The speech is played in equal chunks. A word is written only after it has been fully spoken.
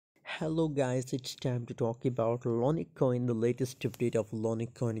Hello guys, it's time to talk about LUNC coin, the latest update of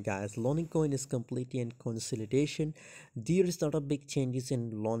LUNC coin guys. LUNC coin is completely in consolidation. There is not a big changes in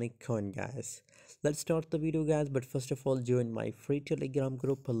LUNC coin guys. Let's start the video guys, but first of all join my free telegram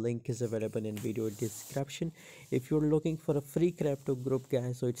group. A link is available in video description. If you're looking for a free crypto group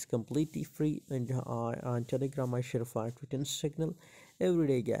guys, so it's completely free, and on telegram I share 5 to 10 signal every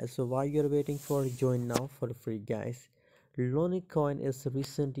day guys. So while you're waiting for, join now for free guys. LUNC coin is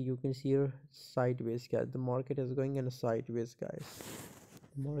recently, you can see here, sideways guys. The market is going in a sideways guys.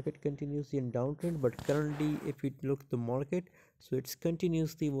 The market continues in downtrend, but currently if you look the market, so it's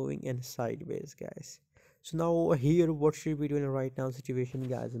continuously moving in sideways guys. So now here, what should we do in right now situation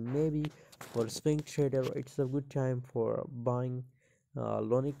guys? Maybe for swing trader it's a good time for buying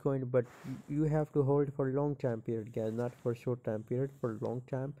LUNC coin, but you have to hold for long time period guys, not for short time period. For long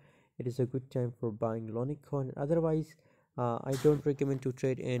time it is a good time for buying LUNC coin. Otherwise I don't recommend to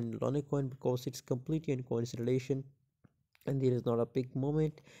trade in LUNC coin because it's completely in consolidation and there is not a big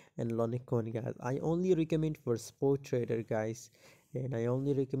moment in LUNC coin guys. I only recommend for spot trader guys, and I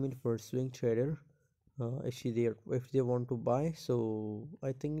only recommend for swing trader if they want to buy. So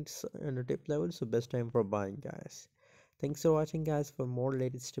I think it's on a dip level, so best time for buying guys. Thanks for watching guys. For more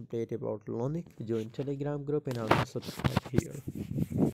latest update about LUNC, join telegram group and also subscribe here.